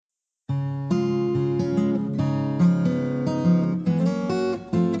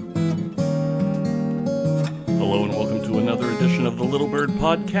edition of the Little Bird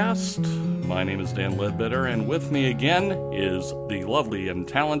Podcast. My name is Dan Ledbetter, and with me again is the lovely and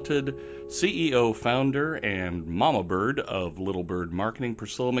talented CEO, founder, and mama bird of Little Bird Marketing,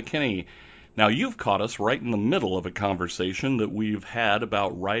 Priscilla McKinney. Now, you've caught us right in the middle of a conversation that we've had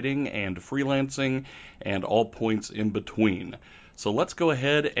about writing and freelancing and all points in between. So let's go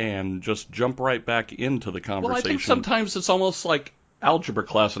ahead and just jump right back into the conversation. Well, I think sometimes it's almost like algebra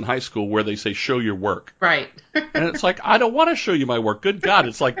class in high school where they say, show your work. Right. And it's like, I don't want to show you my work. Good God,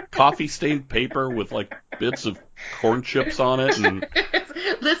 it's like coffee-stained paper with like bits of corn chips on it. And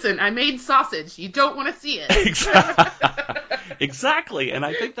listen, I made sausage. You don't want to see it. Exactly. And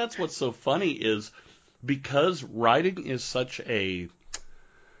I think that's what's so funny is because writing is such a,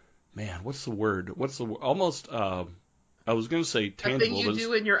 man, what's the word? Almost, I was going to say tangible. A thing you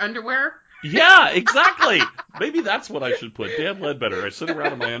do in your underwear? Yeah, exactly. Maybe that's what I should put. Dan Ledbetter. I sit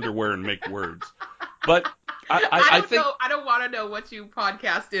around in my underwear and make words. But I think I don't want to know what you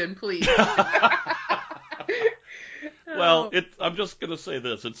podcast in, please. Well, I'm just going to say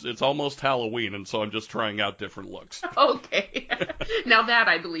this. It's almost Halloween, and so I'm just trying out different looks. Okay. Now that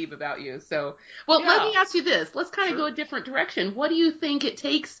I believe about you. So, well, Let me ask you this. Let's kind of go a different direction. What do you think it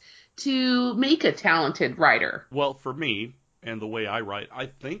takes to make a talented writer? Well, for me, and the way I write, I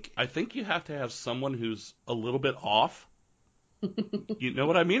think you have to have someone who's a little bit off. You know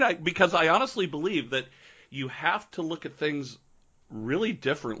what I mean? Because I honestly believe that you have to look at things really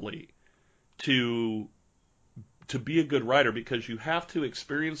differently to be a good writer, because you have to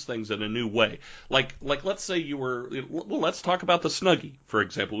experience things in a new way. Like let's say let's talk about the Snuggie, for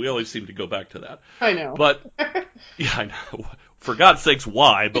example. We always seem to go back to that. I know. But yeah, I know. For God's sakes,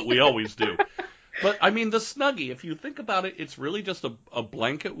 why? But we always do. But, I mean, the Snuggie, if you think about it, it's really just a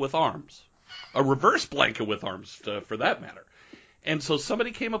blanket with arms. A reverse blanket with arms, for that matter. And so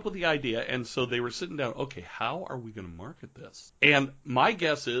somebody came up with the idea, and so they were sitting down, okay, how are we going to market this? And my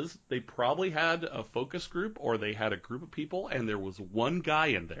guess is they probably had a focus group, or they had a group of people, and there was one guy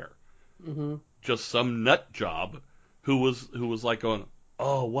in there, just some nut job, who was like going,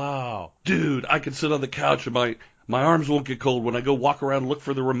 oh, wow, dude, I can sit on the couch and my arms won't get cold when I go walk around and look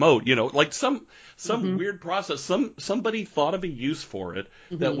for the remote, like some weird process. Somebody thought of a use for it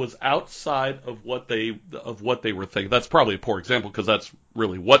that was outside of what they were thinking. That's probably a poor example because that's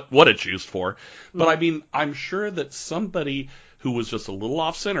really what it's used for. But I mean, I'm sure that somebody who was just a little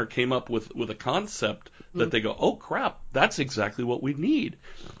off center came up with a concept that they go, oh crap, that's exactly what we need.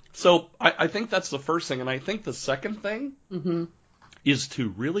 So I think that's the first thing, and I think the second thing is to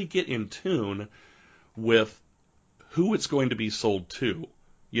really get in tune with who it's going to be sold to,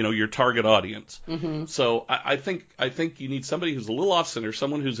 your target audience. So I think you need somebody who's a little off center,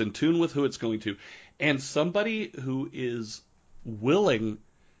 someone who's in tune with who it's going to, and somebody who is willing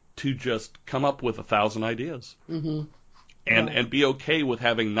to just come up with 1,000 ideas and be okay with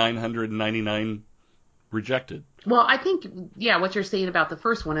having 999 rejected. Well, I think, what you're saying about the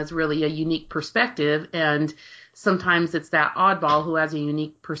first one is really a unique perspective, and sometimes it's that oddball who has a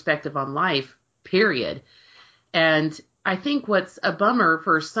unique perspective on life, period. And I think what's a bummer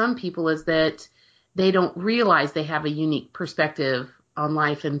for some people is that they don't realize they have a unique perspective on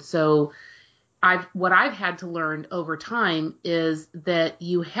life. And so what I've had to learn over time is that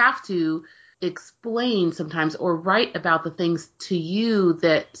you have to explain sometimes or write about the things to you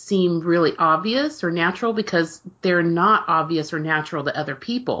that seem really obvious or natural, because they're not obvious or natural to other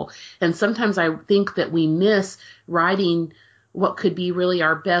people. And sometimes I think that we miss writing what could be really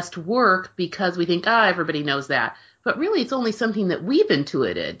our best work because we think, everybody knows that. But really, it's only something that we've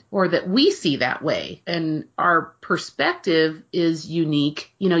intuited or that we see that way. And our perspective is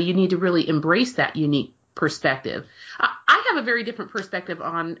unique. You need to really embrace that unique perspective. I have a very different perspective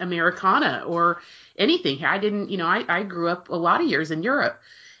on Americana or anything. I grew up a lot of years in Europe.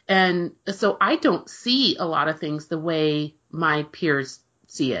 And so I don't see a lot of things the way my peers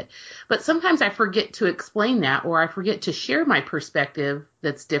see it. But sometimes I forget to explain that, or I forget to share my perspective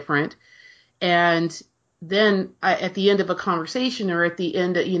that's different. And then at the end of a conversation, or at the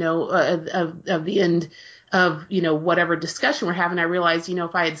end, of the end of, whatever discussion we're having, I realized,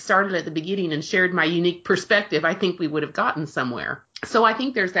 if I had started at the beginning and shared my unique perspective, I think we would have gotten somewhere. So I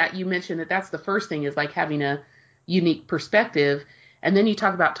think there's that. You mentioned that's the first thing, is like having a unique perspective. And then you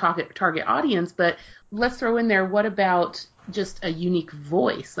talk about target audience, but let's throw in there, what about just a unique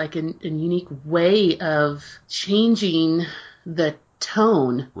voice, like a unique way of changing the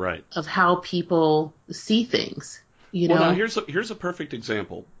tone of how people see things, Well, now here's a perfect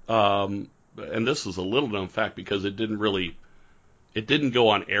example. And this is a little known fact because it didn't go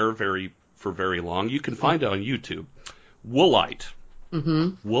on air for very long. You can find it on YouTube. Woolite.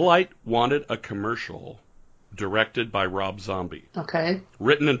 Woolite wanted a commercial directed by Rob Zombie. Okay.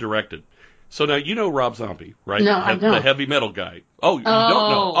 Written and directed. So now you know Rob Zombie, right? No, I don't. The heavy metal guy. Oh, you don't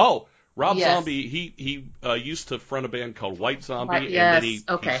know? Oh, Rob Yes. Zombie, he used to front a band called White Zombie, Right, and yes, then he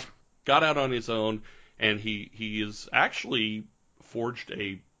okay. got out on his own, and he is actually forged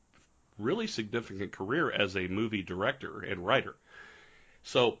a really significant career as a movie director and writer.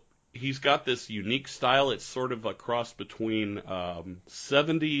 So he's got this unique style. It's sort of a cross between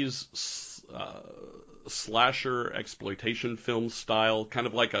 70s slasher exploitation film style, kind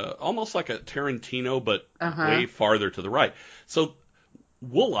of like almost like a Tarantino, but way farther to the right. So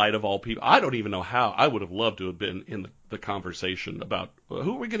Woolite, of all people, I don't even know how. I would have loved to have been in the conversation about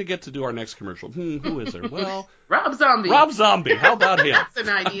who are we going to get to do our next commercial. Who is there? Well, Rob Zombie. Rob Zombie. How about him? That's an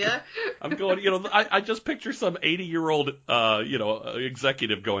idea. I'm going, I just picture some 80-year-old,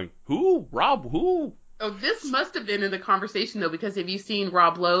 executive going, who? Rob, who? Oh, this must have been in the conversation, though, because have you seen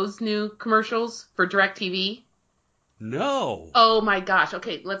Rob Lowe's new commercials for DirecTV? No. Oh my gosh.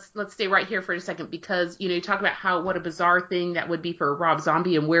 Okay, let's stay right here for a second, because you talk about what a bizarre thing that would be for Rob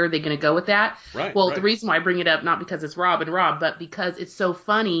Zombie and where are they going to go with that. Right. Well, right. The reason why I bring it up, not because it's Rob and Rob, but because it's so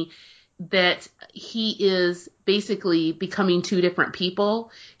funny that he is basically becoming two different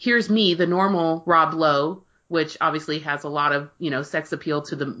people. Here's me, the normal Rob Lowe, which obviously has a lot of sex appeal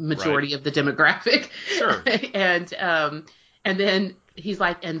to the majority of the demographic. Sure. and then he's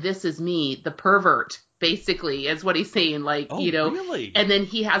like, and this is me, the pervert. Basically, is what he's saying, really? And then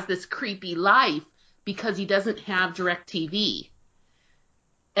he has this creepy life because he doesn't have DirecTV.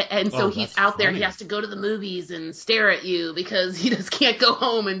 And so he's out there, he has to go to the movies and stare at you because he just can't go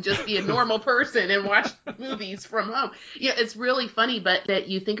home and just be a normal person and watch movies from home. It's really funny, but that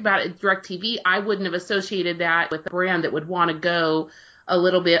you think about it, DirecTV, I wouldn't have associated that with a brand that would want to go a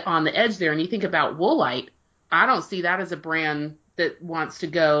little bit on the edge there. And you think about Woolite, I don't see that as a brand that wants to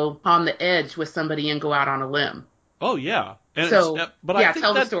go on the edge with somebody and go out on a limb. Oh yeah, and so I think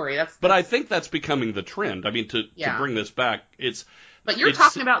tell the story. But I think that's becoming the trend. I mean, to bring this back, But you're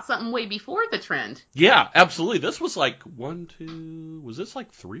talking about something way before the trend. Yeah, absolutely. This was like was this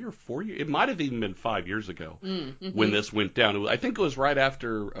like 3 or 4 years? It might have even been 5 years ago when this went down. I think it was right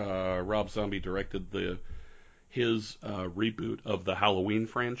after Rob Zombie directed his reboot of the Halloween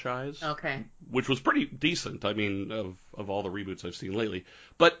franchise. Okay. Which was pretty decent. I mean, of all the reboots I've seen lately.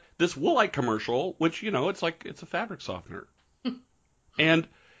 But this Woolite commercial, which, it's a fabric softener. And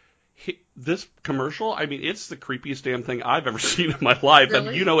this commercial, I mean, it's the creepiest damn thing I've ever seen in my life.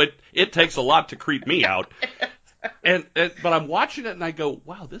 Really? And, it takes a lot to creep me out. But I'm watching it and I go,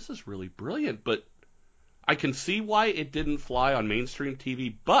 wow, this is really brilliant. But I can see why it didn't fly on mainstream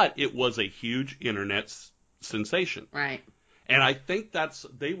TV, but it was a huge internet sensation. Right. And I think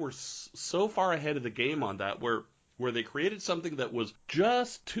they were so far ahead of the game on that, where they created something that was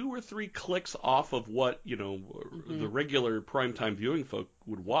just 2 or 3 clicks off of what the regular primetime viewing folk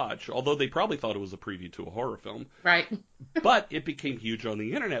would watch, although they probably thought it was a preview to a horror film. Right. But it became huge on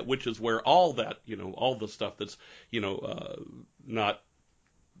the internet, which is where all that all the stuff that's not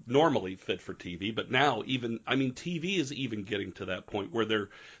normally fit for TV, but now TV is even getting to that point where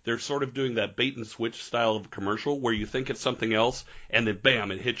they're sort of doing that bait and switch style of commercial where you think it's something else and then bam,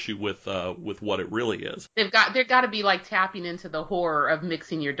 it hits you with what it really is. They've got to be like tapping into the horror of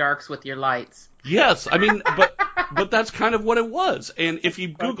mixing your darks with your lights. Yes, I mean, but that's kind of what it was. And if you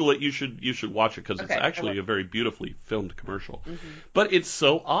Google it, you should watch it because it's actually a very beautifully filmed commercial. Mm-hmm. But it's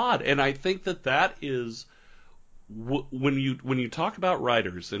so odd, and I think that is. When you talk about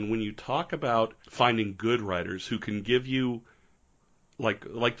writers and when you talk about finding good writers who can give you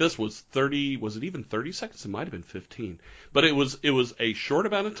like this was 30, was it even 30 seconds? It might have been 15, but it was a short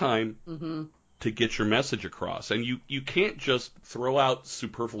amount of time to get your message across, and you can't just throw out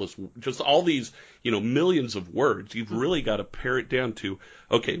superfluous, just all these millions of words. You've really got to pare it down to,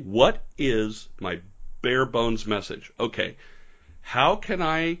 okay, what is my bare bones message? Okay. How can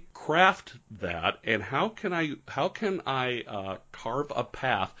I craft that, and how can I carve a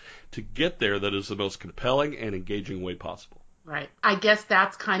path to get there that is the most compelling and engaging way possible? Right. I guess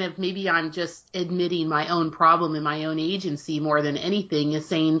that's kind of, maybe I'm just admitting my own problem in my own agency more than anything, is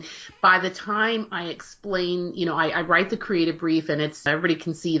saying by the time I explain, I write the creative brief and everybody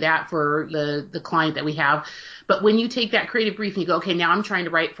can see that for the client that we have. But when you take that creative brief and you go, okay, now I'm trying to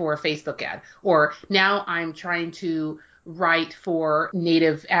write for a Facebook ad, or now I'm trying to write for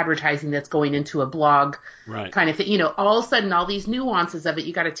native advertising that's going into a blog kind of thing. All of a sudden, all these nuances of it,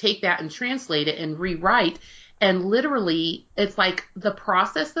 you got to take that and translate it and rewrite. And literally, it's like the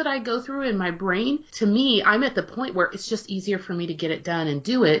process that I go through in my brain, to me, I'm at the point where it's just easier for me to get it done and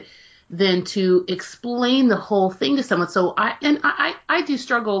do it than to explain the whole thing to someone. So I do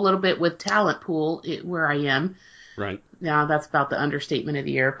struggle a little bit with talent pool where I am. Right. Now that's about the understatement of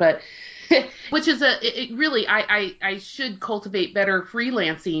the year, but which is really, I should cultivate better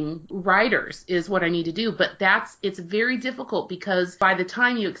freelancing writers is what I need to do. But it's very difficult because by the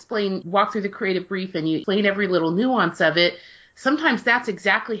time you walk through the creative brief and you explain every little nuance of it, sometimes that's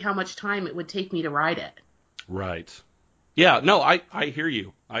exactly how much time it would take me to write it. Right. Yeah, no, I hear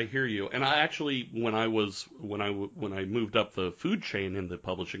you. I hear you. And I actually, when I moved up the food chain in the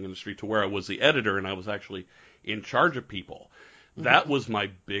publishing industry to where I was the editor and I was actually in charge of people, that was my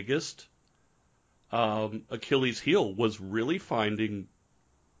biggest Achilles heel, was really finding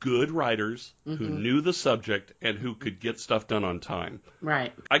good writers who knew the subject and who could get stuff done on time.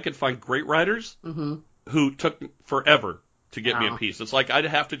 Right. I could find great writers who took forever to get me a piece. It's like I'd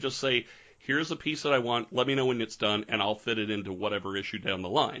have to just say, here's a piece that I want, let me know when it's done, and I'll fit it into whatever issue down the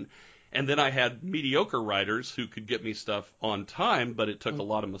line. And then I had mediocre writers who could get me stuff on time, but it took a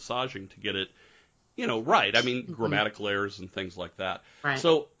lot of massaging to get it, right. I mean, grammatical errors and things like that. Right.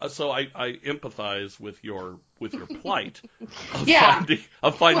 So I empathize with your plight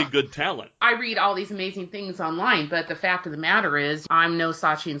of finding good talent. I read all these amazing things online, but the fact of the matter is I'm no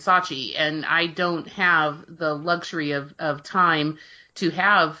Saatchi and Saatchi, and I don't have the luxury of time to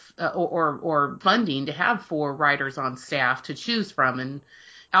have or funding to have 4 writers on staff to choose from, and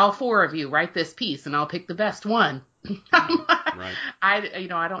all 4 of you write this piece and I'll pick the best one. Right.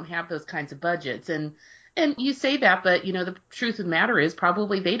 I don't have those kinds of budgets, and you say that, but the truth of the matter is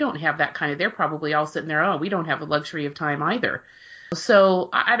probably they don't have that kind of. They're probably all sitting there. Oh, we don't have the luxury of time either. So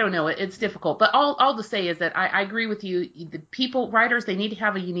I don't know. It's difficult, but all to say is that I agree with you. The writers, they need to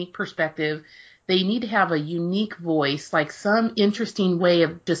have a unique perspective. They need to have a unique voice, like some interesting way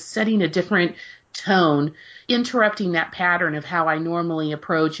of just setting a different tone, interrupting that pattern of how I normally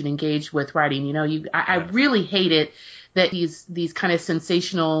approach and engage with writing. I really hate it that these kind of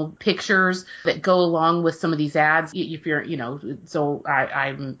sensational pictures that go along with some of these ads. If you're, so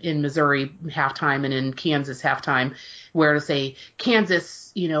I'm in Missouri halftime and in Kansas halftime, where to say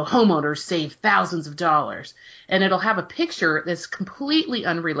Kansas, homeowners save thousands of dollars. And it'll have a picture that's completely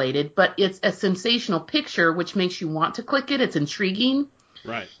unrelated, but it's a sensational picture, which makes you want to click it. It's intriguing.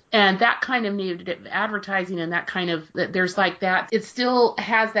 Right. And that kind of advertising and that kind of, there's like that, it still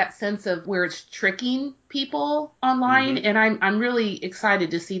has that sense of where it's tricking people online. And I'm really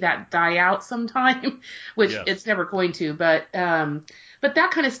excited to see that die out sometime, which it's never going to. But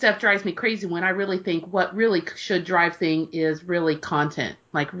that kind of stuff drives me crazy when I really think what really should drive things is really content,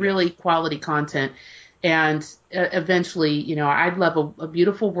 like really quality content. And eventually, I'd love a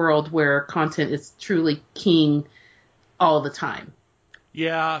beautiful world where content is truly king all the time.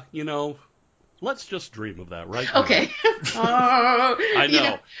 Yeah, let's just dream of that, right? Okay. I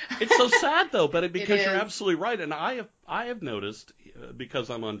know. It's so sad though, but because you're absolutely right, and I have noticed because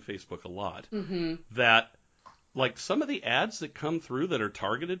I'm on Facebook a lot that like some of the ads that come through that are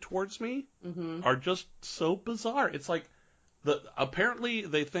targeted towards me are just so bizarre. It's like apparently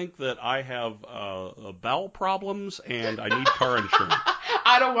they think that I have bowel problems and I need car insurance.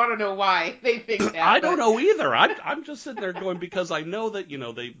 I don't want to know why they think that. I don't know either. I'm just sitting there going, because I know that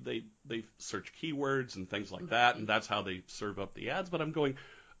they search keywords and things like that, and that's how they serve up the ads. But I'm going,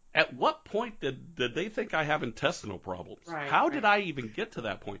 at what point did they think I have intestinal problems? Right, how did I even get to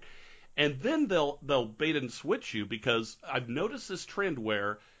that point? And then they'll bait and switch you, because I've noticed this trend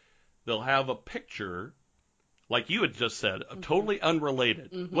where they'll have a picture, like you had just said, totally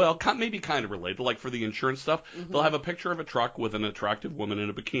unrelated. Well, maybe kind of related, like for the insurance stuff. They'll have a picture of a truck with an attractive woman in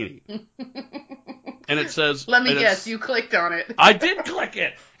a bikini. And it says... Let me guess, you clicked on it. I did click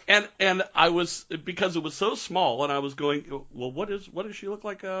it! And I was, because it was so small, and I was going, well, what does she look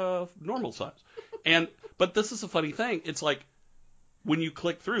like normal size? But this is a funny thing. It's like, when you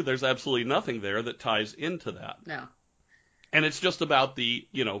click through, there's absolutely nothing there that ties into that. No. And it's just about the,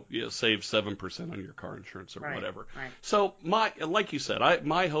 save 7% on your car insurance or whatever. Right. So like you said,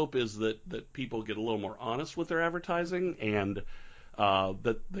 my hope is that people get a little more honest with their advertising, and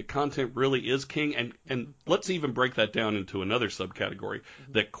that the content really is king. And let's even break that down into another subcategory,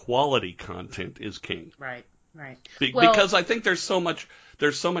 that quality content is king. Right. Right. Because I think there's so much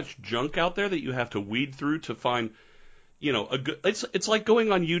junk out there that you have to weed through to find, a good. It's like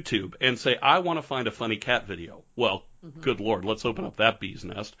going on YouTube and say, I want to find a funny cat video. Well, good Lord, let's open up that bee's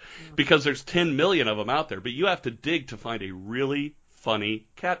nest, because there's 10 million of them out there, but you have to dig to find a really funny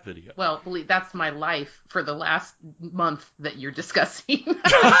cat video. Well, believe that's my life for the last month that you're discussing.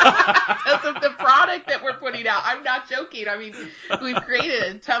 Because of the product that we're putting out. I'm not joking. I mean, we've created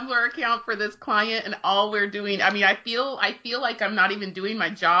a Tumblr account for this client, and all we're doing, I mean, I feel like I'm not even doing my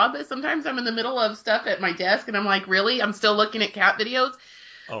job. Sometimes I'm in the middle of stuff at my desk, and I'm like, really? I'm still looking at cat videos?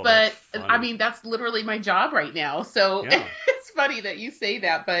 Oh, but I mean, that's literally my job right now. So yeah. It's funny that you say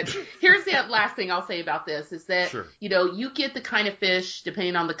that. But here's the last thing I'll say about this is that, Sure. You get the kind of fish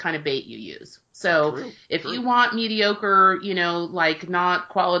depending on the kind of bait you use. So True. if you want mediocre, like not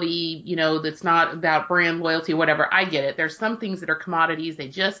quality, that's not about brand loyalty, whatever, I get it. There's some things that are commodities. They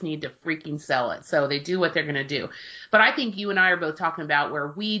just need to freaking sell it. So they do what they're going to do. But I think you and I are both talking about where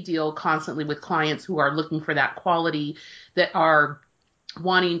we deal constantly with clients who are looking for that quality, that are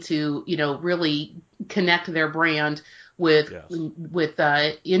wanting to, really connect their brand with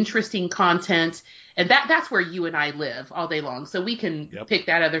interesting content. And that's where you and I live all day long. So we can pick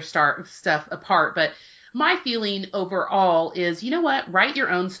that other stuff apart. But my feeling overall is, you know what? Write your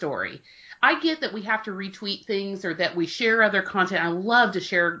own story. I get that we have to retweet things or that we share other content. I love to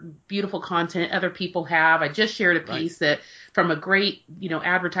share beautiful content other people have. I just shared a piece that from a great,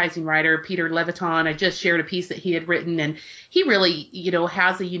 advertising writer, Peter Leviton. I just shared a piece that he had written, and he really,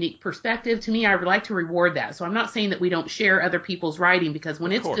 has a unique perspective. To me, I would like to reward that. So I'm not saying that we don't share other people's writing, because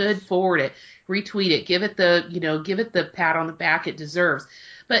when it's good, forward it, retweet it, give it the pat on the back it deserves.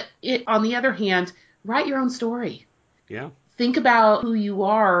 But on the other hand, write your own story. Yeah. Think about who you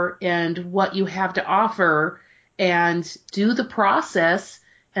are and what you have to offer, and do the process,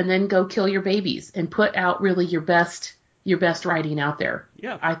 and then go kill your babies and put out really your best writing out there.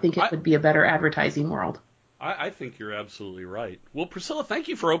 Yeah. I think it would be a better advertising world. I think you're absolutely right. Well, Priscilla, thank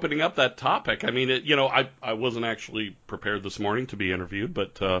you for opening up that topic. I mean, I wasn't actually prepared this morning to be interviewed,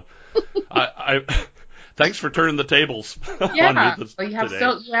 but I thanks for turning the tables on me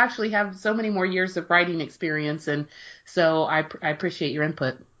today. You actually have so many more years of writing experience, and so I appreciate your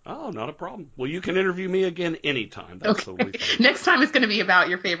input. Oh, not a problem. Well, you can interview me again anytime. That's totally fine. Next time it's going to be about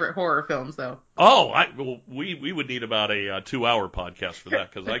your favorite horror films, though. Oh, we would need about a 2-hour podcast for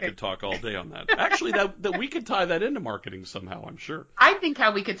that, because I could talk all day on that. Actually, that we could tie that into marketing somehow, I'm sure. I think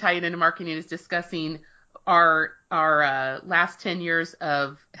how we could tie it into marketing is discussing our last 10 years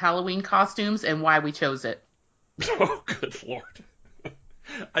of Halloween costumes and why we chose it. Oh, good Lord.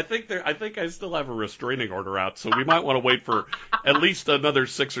 I think I still have a restraining order out, so we might want to wait for at least another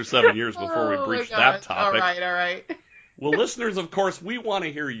 6 or 7 years before we breach that topic. All right. Well, listeners, of course, we want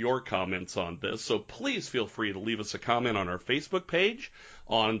to hear your comments on this, so please feel free to leave us a comment on our Facebook page,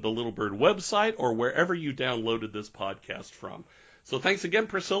 on the Little Bird website, or wherever you downloaded this podcast from. So thanks again,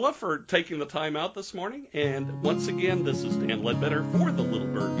 Priscilla, for taking the time out this morning. And once again, this is Dan Ledbetter for the Little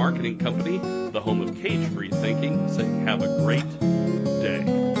Bird Marketing Company, the home of cage-free thinking, saying have a great day.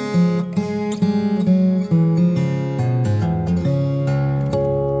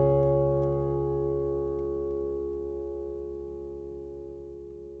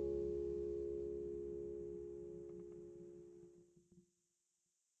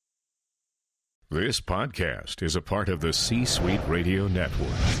 This podcast is a part of the C-Suite Radio Network.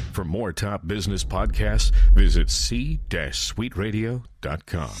 For more top business podcasts, visit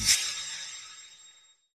c-suiteradio.com.